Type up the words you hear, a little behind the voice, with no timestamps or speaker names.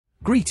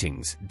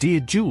Greetings, dear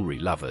jewelry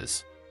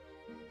lovers.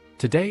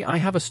 Today I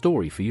have a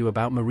story for you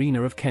about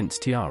Marina of Kent's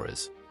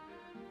tiaras.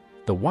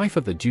 The wife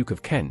of the Duke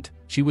of Kent,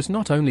 she was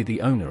not only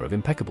the owner of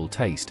impeccable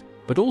taste,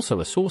 but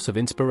also a source of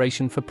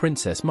inspiration for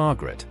Princess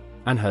Margaret,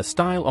 and her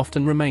style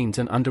often remains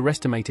an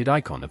underestimated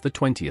icon of the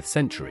 20th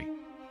century.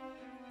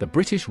 The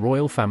British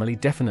royal family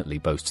definitely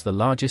boasts the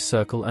largest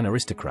circle and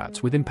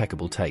aristocrats with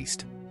impeccable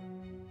taste.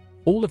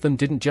 All of them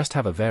didn't just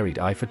have a varied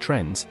eye for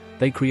trends,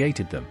 they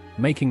created them,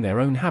 making their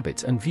own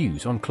habits and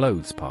views on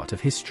clothes part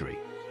of history.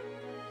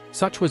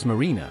 Such was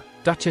Marina,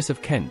 Duchess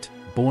of Kent,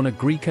 born a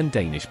Greek and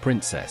Danish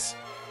princess.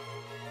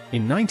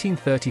 In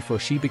 1934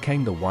 she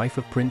became the wife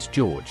of Prince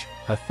George,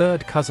 her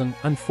third cousin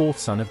and fourth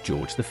son of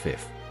George V,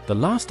 the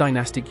last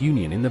dynastic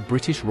union in the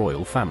British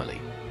royal family.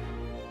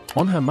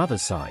 On her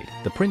mother's side,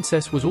 the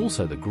princess was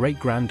also the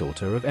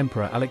great-granddaughter of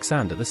Emperor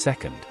Alexander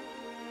II.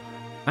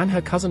 And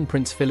her cousin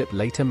Prince Philip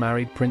later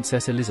married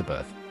Princess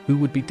Elizabeth, who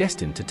would be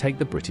destined to take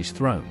the British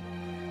throne.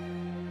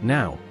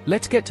 Now,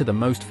 let's get to the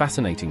most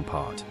fascinating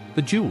part,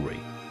 the jewelry.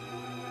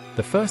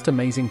 The first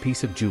amazing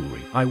piece of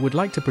jewelry I would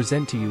like to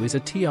present to you is a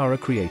tiara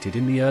created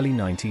in the early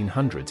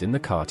 1900s in the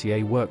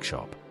Cartier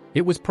workshop.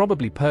 It was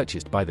probably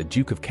purchased by the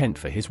Duke of Kent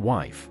for his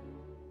wife.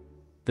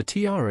 The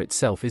tiara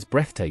itself is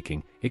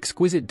breathtaking,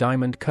 exquisite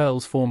diamond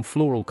curls form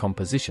floral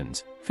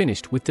compositions,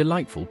 finished with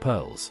delightful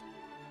pearls.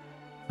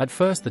 At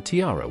first the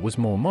tiara was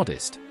more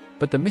modest,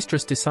 but the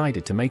mistress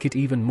decided to make it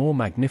even more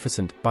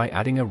magnificent by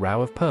adding a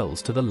row of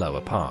pearls to the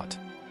lower part.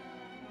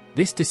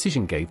 This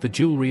decision gave the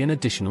jewelry an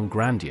additional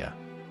grandeur.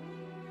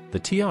 The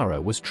tiara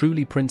was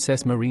truly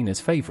Princess Marina's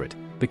favorite,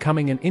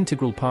 becoming an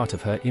integral part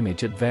of her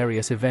image at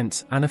various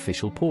events and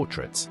official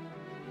portraits.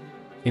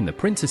 In the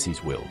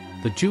princess's will,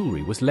 the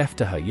jewelry was left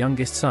to her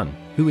youngest son,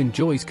 who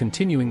enjoys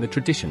continuing the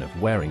tradition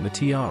of wearing the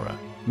tiara,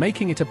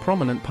 making it a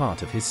prominent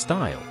part of his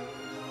style.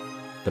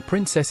 The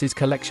princess's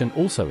collection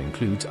also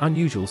includes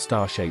unusual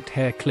star-shaped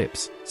hair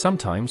clips,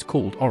 sometimes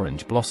called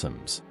orange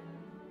blossoms.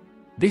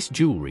 This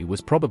jewelry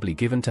was probably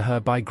given to her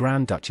by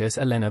Grand Duchess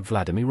Elena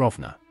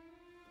Vladimirovna.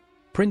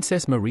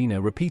 Princess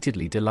Marina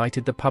repeatedly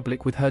delighted the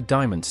public with her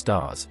diamond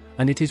stars,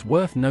 and it is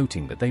worth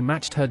noting that they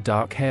matched her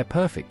dark hair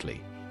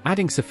perfectly,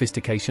 adding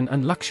sophistication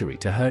and luxury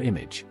to her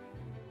image.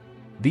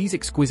 These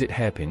exquisite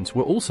hairpins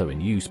were also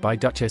in use by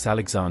Duchess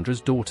Alexandra's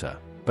daughter,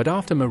 but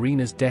after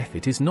Marina's death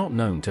it is not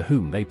known to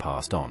whom they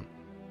passed on.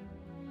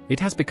 It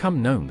has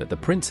become known that the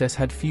princess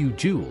had few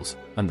jewels,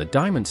 and the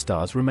diamond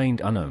stars remained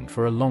unowned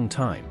for a long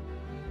time.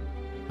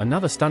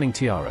 Another stunning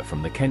tiara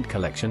from the Kent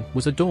collection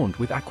was adorned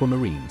with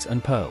aquamarines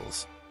and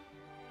pearls.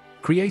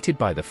 Created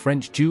by the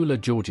French jeweler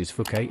Georges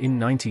Fouquet in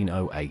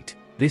 1908,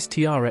 this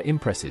tiara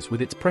impresses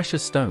with its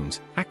precious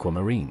stones,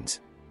 aquamarines,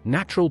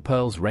 natural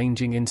pearls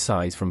ranging in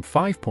size from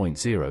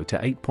 5.0 to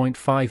 8.5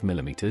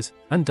 mm,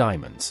 and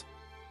diamonds.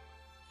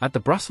 At the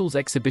Brussels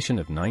exhibition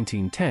of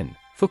 1910,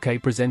 Fouquet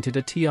presented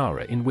a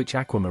tiara in which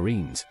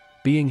aquamarines,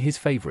 being his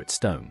favorite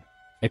stone,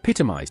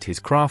 epitomized his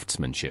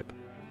craftsmanship.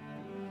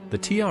 The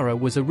tiara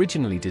was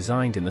originally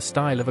designed in the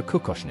style of a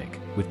kokoshnik,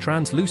 with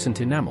translucent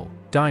enamel,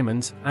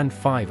 diamonds, and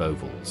 5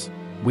 ovals,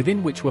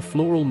 within which were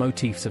floral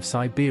motifs of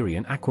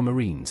Siberian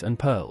aquamarines and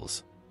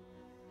pearls.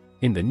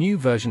 In the new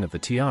version of the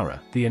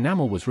tiara, the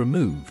enamel was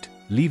removed,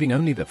 leaving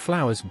only the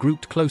flowers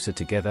grouped closer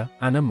together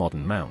and a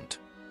modern mount.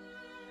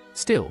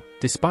 Still,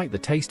 despite the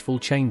tasteful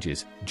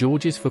changes,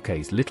 Georges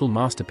Fouquet's little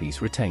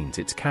masterpiece retains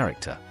its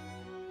character.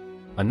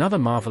 Another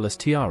marvelous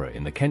tiara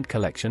in the Kent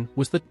collection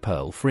was the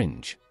pearl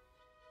fringe.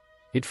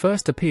 It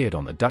first appeared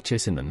on the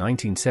Duchess in the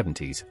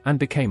 1970s and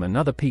became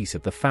another piece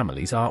of the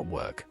family's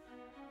artwork.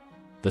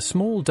 The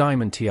small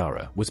diamond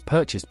tiara was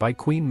purchased by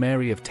Queen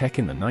Mary of Teck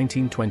in the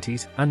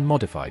 1920s and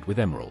modified with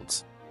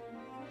emeralds.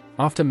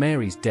 After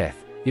Mary's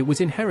death, it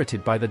was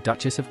inherited by the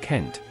Duchess of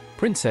Kent,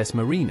 Princess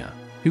Marina,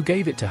 who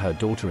gave it to her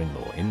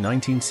daughter-in-law in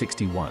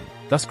 1961,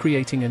 thus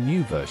creating a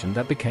new version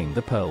that became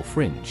the pearl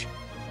fringe.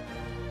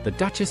 The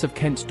Duchess of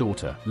Kent's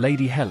daughter,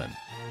 Lady Helen,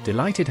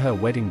 delighted her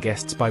wedding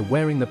guests by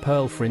wearing the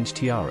pearl fringe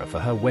tiara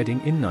for her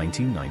wedding in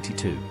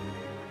 1992.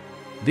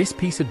 This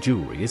piece of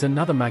jewelry is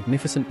another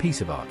magnificent piece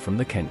of art from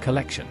the Kent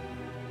collection.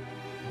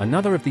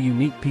 Another of the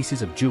unique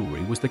pieces of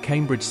jewelry was the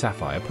Cambridge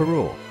sapphire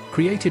parure,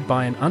 created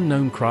by an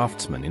unknown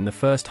craftsman in the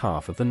first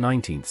half of the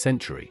 19th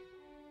century.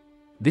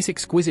 This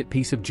exquisite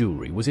piece of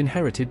jewelry was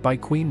inherited by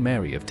Queen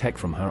Mary of Teck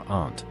from her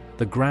aunt,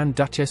 the Grand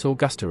Duchess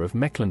Augusta of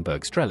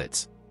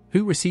Mecklenburg-Strelitz,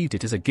 who received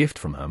it as a gift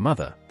from her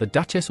mother, the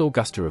Duchess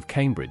Augusta of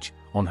Cambridge,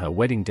 on her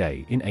wedding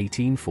day in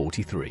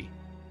 1843.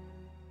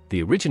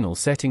 The original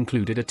set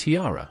included a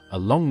tiara, a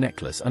long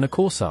necklace and a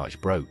corsage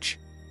brooch.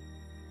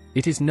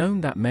 It is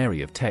known that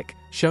Mary of Teck,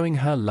 showing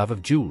her love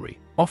of jewelry,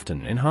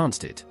 often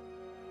enhanced it.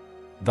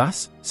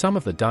 Thus, some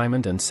of the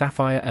diamond and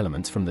sapphire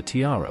elements from the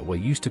tiara were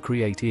used to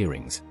create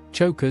earrings,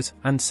 chokers,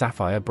 and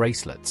sapphire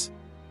bracelets.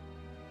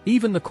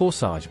 Even the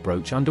corsage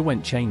brooch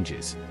underwent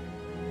changes.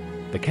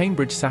 The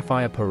Cambridge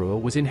sapphire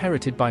parure was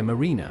inherited by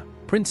Marina,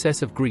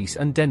 Princess of Greece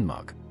and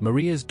Denmark,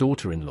 Maria's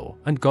daughter-in-law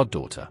and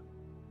goddaughter.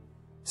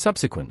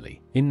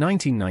 Subsequently, in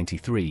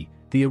 1993,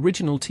 the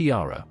original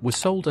tiara was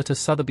sold at a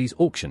Sotheby's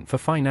auction for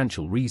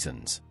financial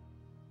reasons.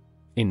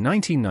 In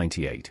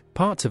 1998,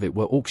 parts of it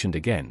were auctioned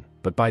again,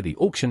 but by the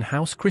auction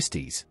house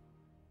Christie's.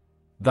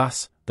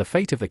 Thus, the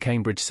fate of the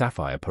Cambridge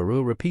sapphire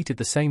parure repeated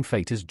the same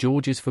fate as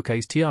Georges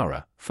Fouquet's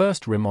tiara,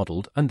 first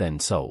remodeled and then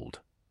sold.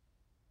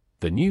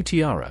 The new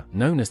tiara,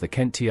 known as the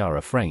Kent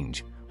tiara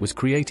fringe, was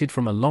created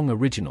from a long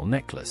original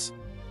necklace.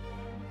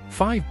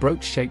 5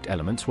 brooch-shaped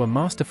elements were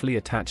masterfully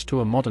attached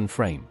to a modern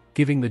frame,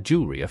 giving the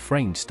jewelry a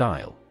fringe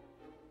style.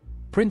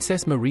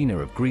 Princess Marina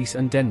of Greece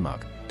and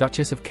Denmark,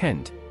 Duchess of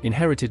Kent,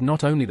 inherited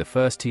not only the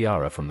first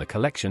tiara from the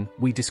collection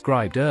we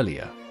described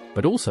earlier,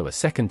 but also a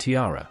second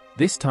tiara,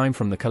 this time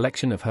from the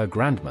collection of her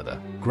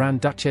grandmother, Grand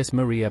Duchess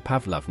Maria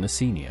Pavlovna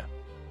Senior.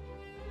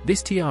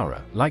 This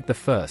tiara, like the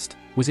first,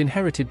 was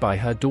inherited by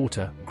her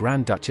daughter,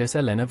 Grand Duchess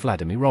Elena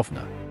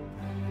Vladimirovna.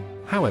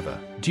 However,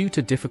 due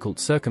to difficult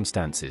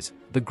circumstances,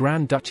 the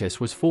Grand Duchess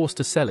was forced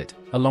to sell it,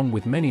 along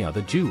with many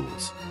other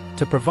jewels,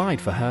 to provide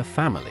for her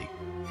family.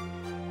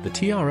 The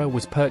tiara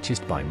was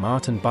purchased by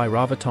Martin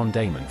Byraverton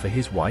Damon for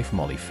his wife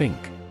Molly Fink.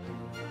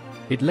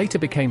 It later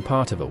became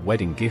part of a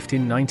wedding gift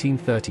in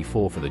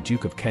 1934 for the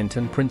Duke of Kent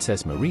and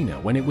Princess Marina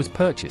when it was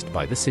purchased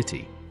by the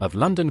City of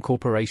London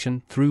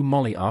Corporation through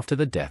Molly after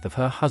the death of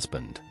her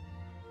husband.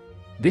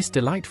 This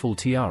delightful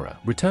tiara,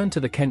 returned to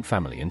the Kent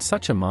family in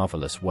such a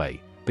marvelous way,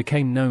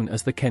 became known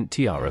as the Kent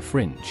tiara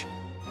fringe.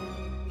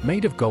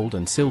 Made of gold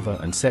and silver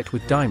and set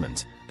with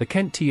diamonds, the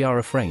Kent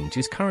tiara fringe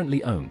is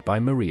currently owned by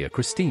Maria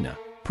Christina,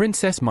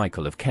 Princess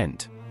Michael of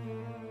Kent.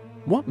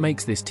 What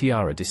makes this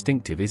tiara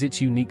distinctive is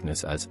its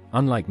uniqueness as,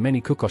 unlike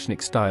many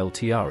Kokoshnik-style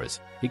tiaras,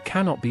 it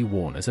cannot be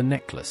worn as a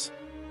necklace.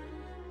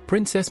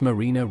 Princess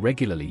Marina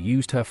regularly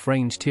used her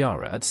fringe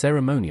tiara at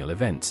ceremonial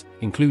events,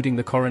 including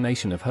the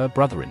coronation of her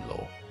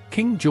brother-in-law,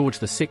 King George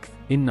VI,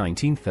 in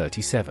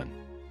 1937.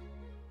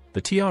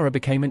 The tiara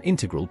became an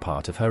integral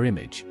part of her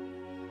image.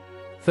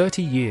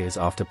 30 years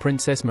after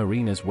Princess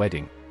Marina's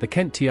wedding, the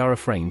Kent tiara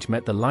fringe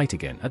met the light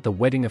again at the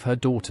wedding of her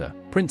daughter,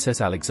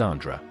 Princess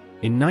Alexandra,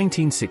 in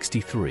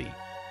 1963.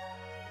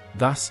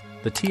 Thus,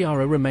 the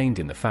tiara remained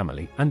in the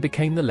family and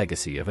became the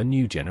legacy of a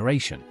new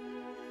generation.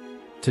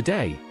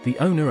 Today, the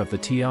owner of the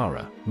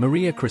tiara,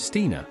 Maria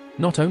Christina,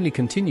 not only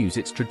continues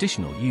its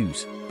traditional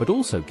use, but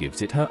also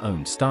gives it her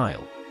own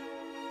style.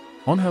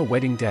 On her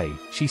wedding day,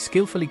 she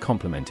skillfully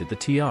complemented the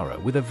tiara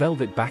with a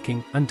velvet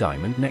backing and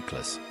diamond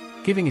necklace,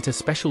 giving it a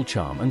special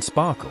charm and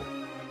sparkle.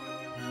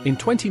 In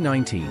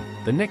 2019,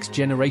 the next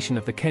generation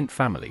of the Kent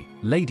family,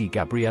 Lady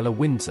Gabriella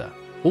Windsor,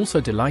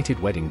 also delighted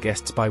wedding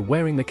guests by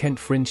wearing the Kent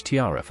fringe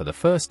tiara for the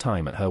first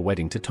time at her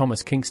wedding to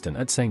Thomas Kingston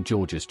at St.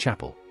 George's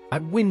Chapel,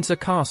 at Windsor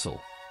Castle.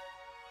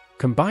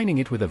 Combining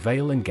it with a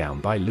veil and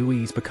gown by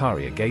Louise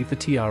Beccaria gave the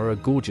tiara a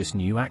gorgeous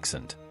new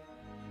accent.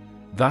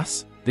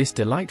 Thus, this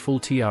delightful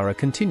tiara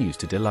continues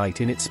to delight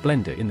in its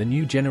splendor in the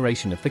new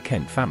generation of the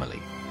Kent family.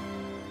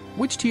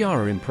 Which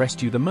tiara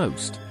impressed you the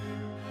most?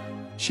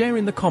 Share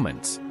in the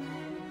comments.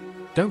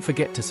 Don't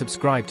forget to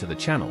subscribe to the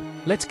channel.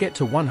 Let's get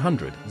to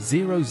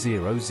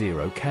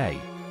 100,000K.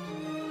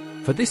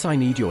 For this I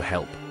need your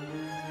help.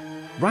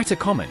 Write a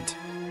comment,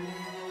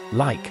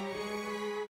 like,